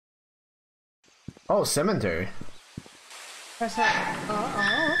Oh, cemetery.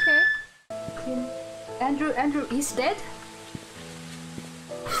 Oh, okay. Andrew is dead?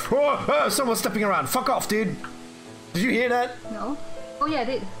 Oh, someone's stepping around. Fuck off, dude. Did you hear that? No. Oh yeah, I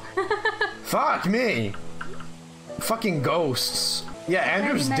did. Fuck me. Fucking ghosts. Yeah,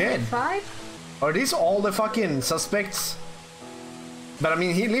 Andrew's dead. Are these all the fucking suspects? But I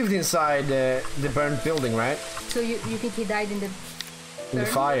mean, he lived inside the burnt building, right? So you think he died in the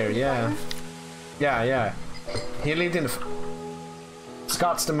fire? Yeah. Yeah. He lived in the...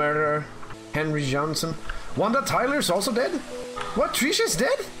 Scott's the murderer. Henry Johnson. Wanda Tyler's also dead? What? Trisha's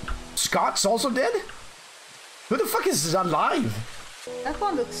dead? Scott's also dead? Who the fuck is alive? That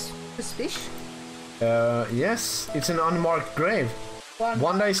one looks suspicious. Yes. It's an unmarked grave.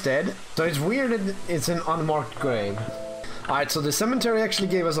 Wanda is dead. So it's weird that it's an unmarked grave. Alright, so the cemetery actually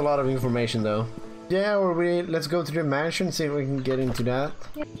gave us a lot of information though. Yeah, or let's go to the mansion, see if we can get into that.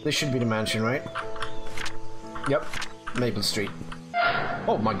 Yeah. This should be the mansion, right? Yep. Maple Street.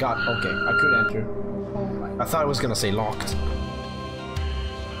 Oh my god, okay, I could enter. Oh my. I thought I was gonna say locked.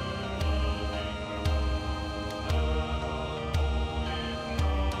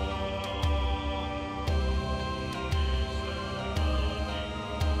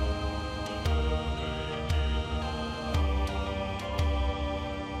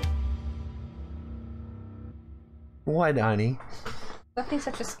 Why, Donnie? Stop being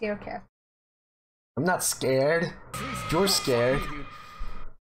such a scare cat. I'm not scared. You're scared.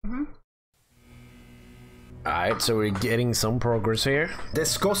 Alright, so we're getting some progress here.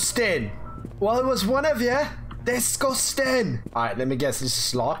 Disgusting! Well, it was one of you! Disgusting! Alright, let me guess, this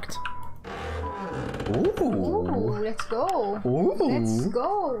is locked. Ooh, let's go. Ooh. Let's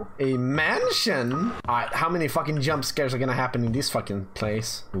go. A mansion? Alright, how many fucking jump scares are gonna happen in this fucking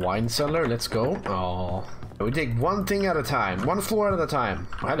place? Wine cellar, let's go. Oh. We take one thing at a time. One floor at a time.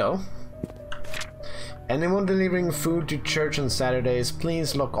 Hello. Anyone delivering food to church on Saturdays,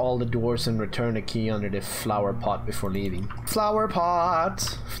 please lock all the doors and return the key under the flower pot before leaving. Flower pot!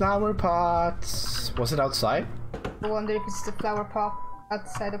 Flower pot! Was it outside? I wonder if it's the flower pot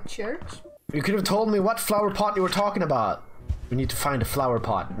outside of church. You could have told me what flower pot you were talking about. We need to find a flower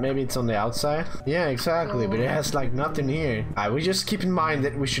pot. Maybe it's on the outside? Yeah, exactly, but it has like nothing here. We just keep in mind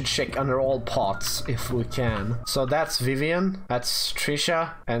that we should check under all pots if we can. So that's Vivian, that's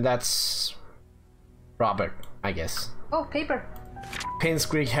Trisha, and that's Robert, I guess. Oh, paper.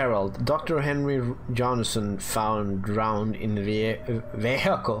 Painscreek Herald. Dr. Henry Johnson found drowned in the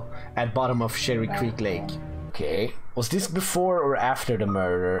vehicle at bottom of Cherry Creek Lake. Okay. Was this before or after the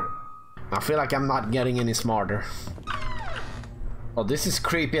murder? I feel like I'm not getting any smarter. Oh, this is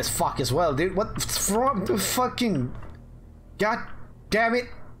creepy as fuck as well, dude. What's wrong with fucking... God damn it.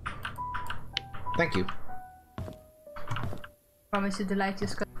 Thank you. Promise you the light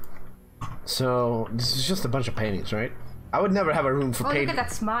is good. So, this is just a bunch of paintings, right? I would never have a room for paintings. Look at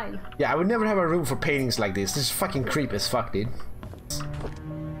that smile. Yeah, I would never have a room for paintings like this. This is fucking creepy as fuck, dude.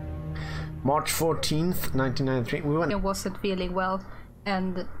 March 14th, 1993. We went... I wasn't feeling well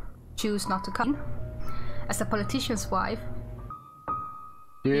and choose not to come. As a politician's wife.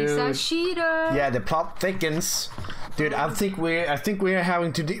 Dude. He's a cheater. Yeah, the plot thickens. Dude, I think we're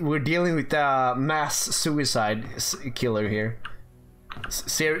having to we're dealing with a mass suicide killer here.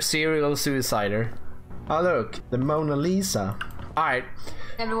 Serial suicider. Oh look, the Mona Lisa. Alright.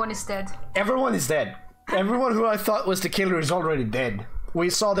 Everyone is dead. Everyone is dead. Everyone who I thought was the killer is already dead.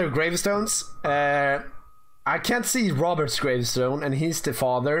 We saw their gravestones. I can't see Robert's gravestone, and he's the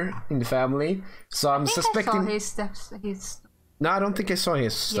father in the family. So I'm suspecting. I saw his. No, I don't think I saw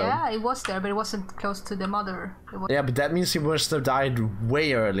his stone. Yeah, it was there, but it wasn't close to the mother. Yeah, but that means he must have died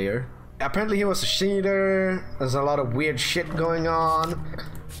way earlier. Apparently he was a cheater. There's a lot of weird shit going on.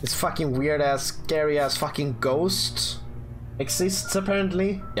 This fucking weird ass, scary ass fucking ghost exists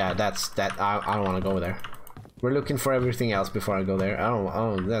apparently. Yeah, that's that. I don't want to go there. We're looking for everything else before I go there.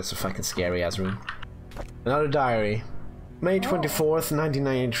 Oh, that's a fucking scary ass room. Another diary. May 24th,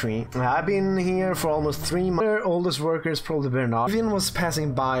 1993. I've been here for almost 3 months. Their oldest workers probably burned off. Vivian was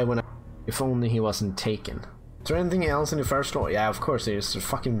passing by when if only he wasn't taken. Is there anything else in the first floor? Yeah, of course there's.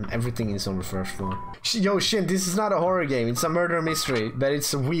 Fucking everything is on the first floor. Yo, shit, this is not a horror game. It's a murder mystery, but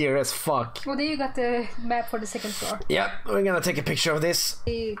it's weird as fuck. Well, then you got the map for the second floor. Yep, we're gonna take a picture of this.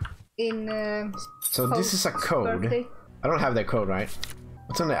 So this is a code. Birthday. I don't have that code, right?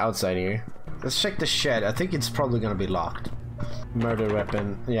 What's on the outside here? Let's check the shed. I think it's probably gonna be locked. Murder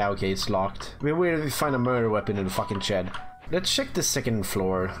weapon. Yeah, okay, it's locked. It'd be weird if we find a murder weapon in the fucking shed. Let's check the second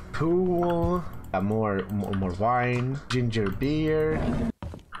floor. Pool. More wine. Ginger beer.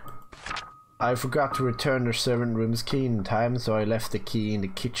 I forgot to return the servant room's key in time, so I left the key in the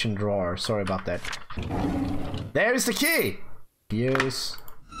kitchen drawer. Sorry about that. There's the key! Yes.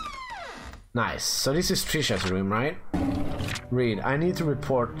 Nice. So this is Trisha's room, right? Read. I need to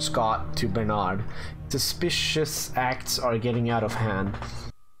report Scott to Bernard. Suspicious acts are getting out of hand.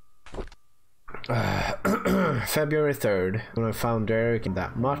 February 3rd, when I found Derek in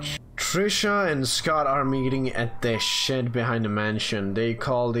that much. Trisha and Scott are meeting at the shed behind the mansion. They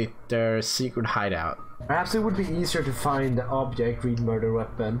called it their secret hideout. Perhaps it would be easier to find the object, read murder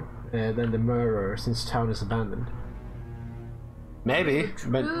weapon, than the murderer, since town is abandoned. Maybe,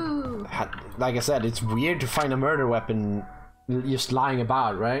 but like I said, it's weird to find a murder weapon just lying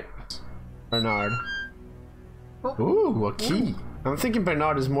about, right? Bernard. Ooh, a key. I'm thinking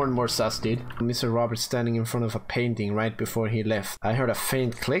Bernard is more and more sus, dude. Mr. Robert standing in front of a painting right before he left. I heard a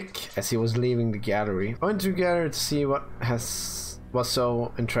faint click as he was leaving the gallery. I went to the gallery to see what was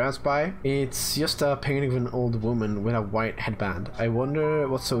so entranced by. It's just a painting of an old woman with a white headband. I wonder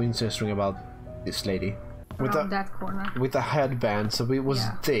what's so interesting about this lady. With that corner. With a headband, so it was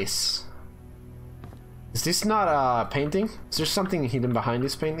this. Is this not a painting? Is there something hidden behind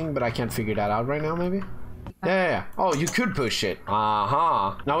this painting, but I can't figure that out right now, maybe? Yeah. Oh, you could push it.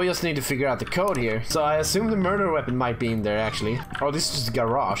 Now we just need to figure out the code here. So I assume the murder weapon might be in there, actually. Oh, this is the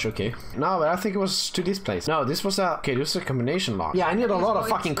garage, okay. No, but I think it was to this place. No, this was a... Okay, this was a combination lock. Yeah, I need a lot of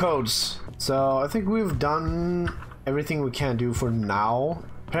fucking codes. So I think we've done everything we can do for now.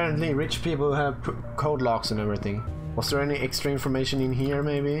 Apparently, rich people have code locks and everything. Was there any extra information in here,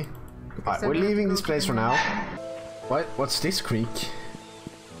 maybe? Alright, we're leaving this place for now. What? What's this creek?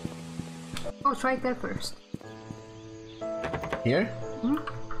 Oh, it's right there first. Here? Hmm?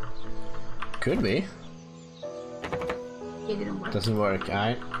 Could be. It didn't work. Doesn't work,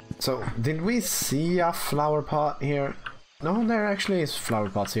 alright. So, did we see a flower pot here? No, there actually is flower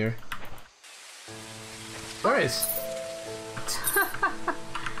pots here. There is.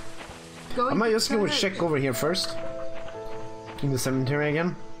 I might just go check over here first. In the cemetery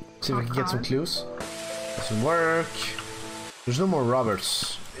again. See if we can get some clues. Doesn't work. There's no more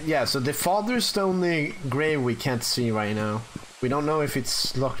Roberts. Yeah, so the father's the only grave we can't see right now. We don't know if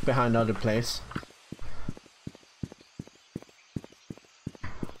it's locked behind other place.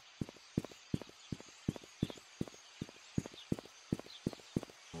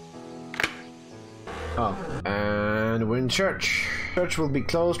 Oh, and we're in church. Church will be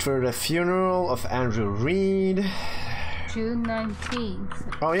closed for the funeral of Andrew Reed. June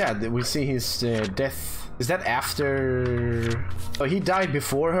 19th. Oh yeah, we see his death. Is that after... Oh, he died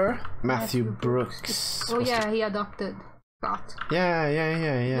before her? Matthew Brooks. Oh yeah, he adopted Scott.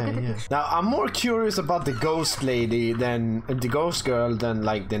 Yeah. Now, I'm more curious about the ghost lady than... the ghost girl than,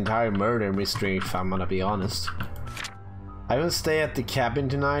 like, the entire murder mystery, if I'm gonna be honest. I will stay at the cabin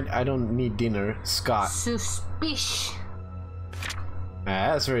tonight. I don't need dinner. Scott. Suspicious.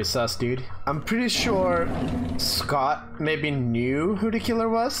 That's very sus, dude. I'm pretty sure Scott maybe knew who the killer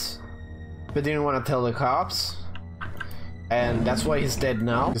was, but didn't want to tell the cops. And that's why he's dead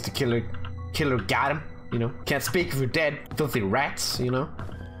now. Because the killer got him, you know. Can't speak if you're dead. Filthy rats, you know.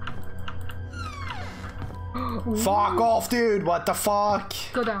 Fuck off, dude. What the fuck?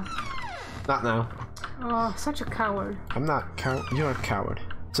 Go down. Not now. Oh, such a coward. I'm not coward. You're a coward.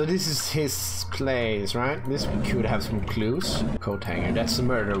 So this is his place, right? This could have some clues. Coat hanger. That's the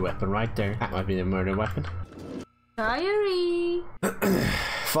murder weapon right there. That might be the murder weapon. Diary.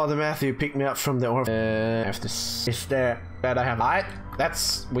 Father Matthew picked me up from the orphanage. After is there that I have. Alright,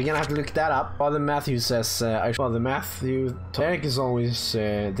 that's we're gonna have to look that up. Father Matthew says. Father Matthew. Derek is always.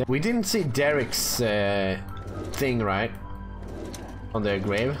 We didn't see Derek's thing, right? On their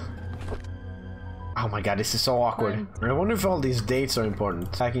grave. Oh my god, this is so awkward. I wonder if all these dates are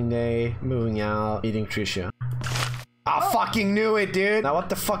important. Packing day, moving out, meeting Tricia. I fucking knew it, dude! Now what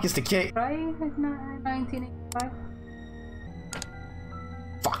the fuck is the cake? Try 1985.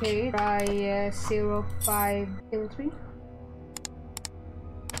 Fuck. Okay, try 0503.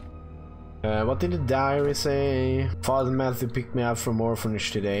 What did the diary say? Father Matthew picked me up from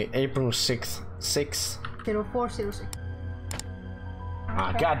orphanage today. April 6th. 0406.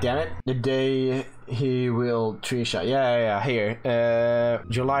 Ah, god damn it. The day he will Trisha. Yeah, here.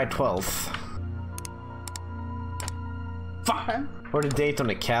 July 12th. Fuck! Okay. Or the date on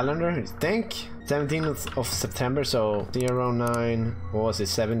the calendar, I think? 17th of September, so 09. What was it,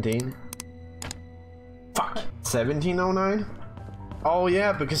 17? Fuck! 1709? Oh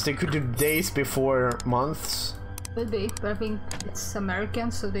yeah, because they could do days before months. Could be, but I think it's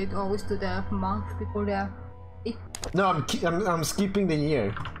American, so they'd always do the month before the... No, I'm skipping the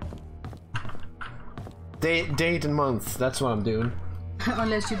year. Date and month. That's what I'm doing.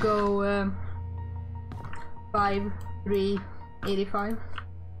 Unless you go 5385.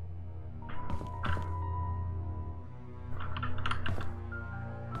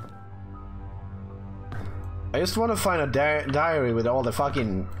 I just want to find a diary with all the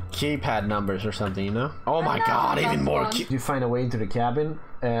fucking keypad numbers or something, you know? Oh my god, even more. You find a way into the cabin?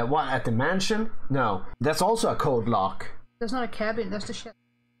 What, at the mansion? No. That's also a code lock. There's not a cabin, that's the shit.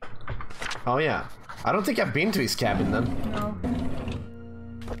 Oh yeah. I don't think I've been to his cabin then. No.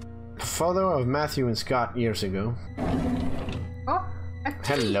 Photo of Matthew and Scott years ago. Oh,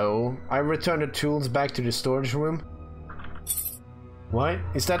 hello. I returned the tools back to the storage room. What?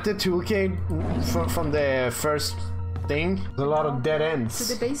 Is that the toolkit from the first thing? There's a lot of dead ends.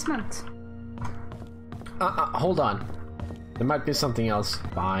 To the basement. Hold on. There might be something else.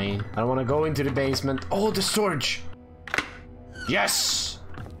 Fine. I don't want to go into the basement. Oh, the storage! Yes!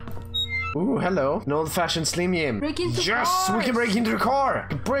 Ooh, hello. An old-fashioned Slim Jim. Break into yes! cars. We can break into the car!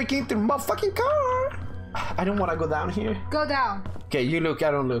 We can break into the motherfucking car! I don't want to go down here. Go down. Okay, you look,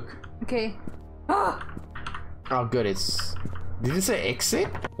 I don't look. Okay. Oh, good, it's... Did it say exit?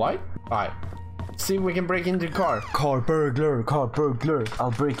 What? Alright. See if we can break into the car. Car burglar, car burglar.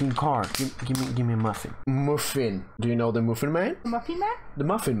 I'll break in car. Give me a muffin. Muffin. Do you know the Muffin Man? The Muffin Man? The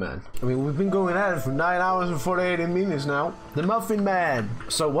Muffin Man. I mean, we've been going at it for 9 hours and 48 minutes now. The Muffin Man.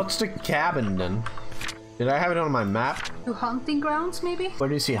 So what's the cabin then? Did I have it on my map? To hunting grounds, maybe? Where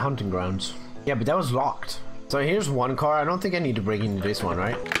do you see hunting grounds? Yeah, but that was locked. So here's one car. I don't think I need to break into this one,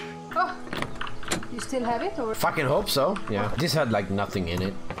 right? Oh. You still have it, or? Fucking hope so. Yeah. This had like nothing in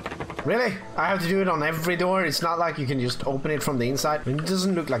it. Really? I have to do it on every door? It's not like you can just open it from the inside? It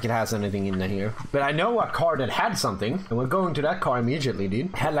doesn't look like it has anything in here. But I know a car that had something. And we're going to that car immediately, dude.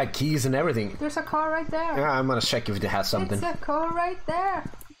 It had like keys and everything. There's a car right there. Yeah, I'm gonna check if it has something. It's a car right there.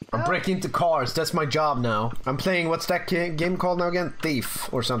 I'm breaking into cars. That's my job now. I'm playing, what's that game called now again?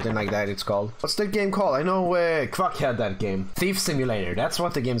 Thief or something like that it's called. What's that game called? I know Quack had that game. Thief Simulator. That's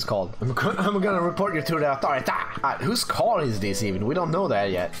what the game's called. I'm gonna report you to the authority. Whose car is this even? We don't know that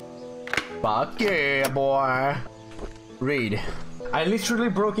yet. Fuck yeah, boy. Read. I literally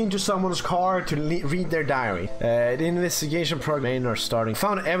broke into someone's car to read their diary. The investigation program are starting.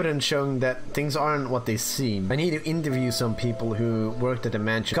 Found evidence showing that things aren't what they seem. I need to interview some people who worked at the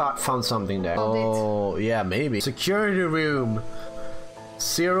mansion. Scott found something there. Oh, yeah, maybe. Security room.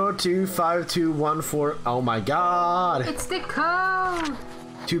 025214. Oh my god. It's the code.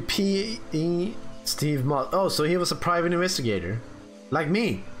 To P.E. Steve Moss. Oh, so he was a private investigator. Like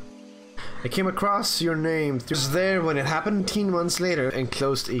me. I came across your name. It was there when it happened 18 months later and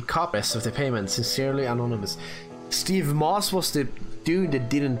closed a copy of the payment. Sincerely anonymous. Steve Moss was the dude that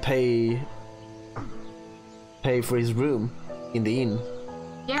didn't pay for his room in the inn.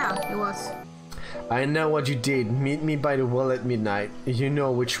 Yeah, it was. I know what you did. Meet me by the well at midnight. You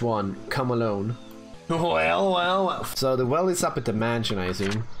know which one. Come alone. Well. So the well is up at the mansion, I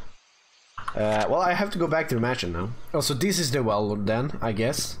assume. Well, I have to go back to the mansion now. Oh, so this is the well then, I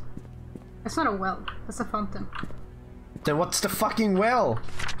guess. It's not a well, it's a fountain. Then what's the fucking well?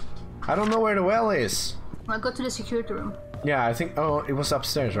 I don't know where the well is. I'll go to the security room. Yeah, I think, oh, it was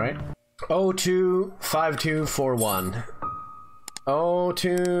upstairs, right? 025241.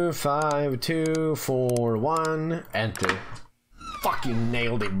 025241. Enter. Fucking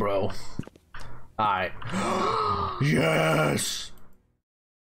nailed it, bro. Alright. Yes!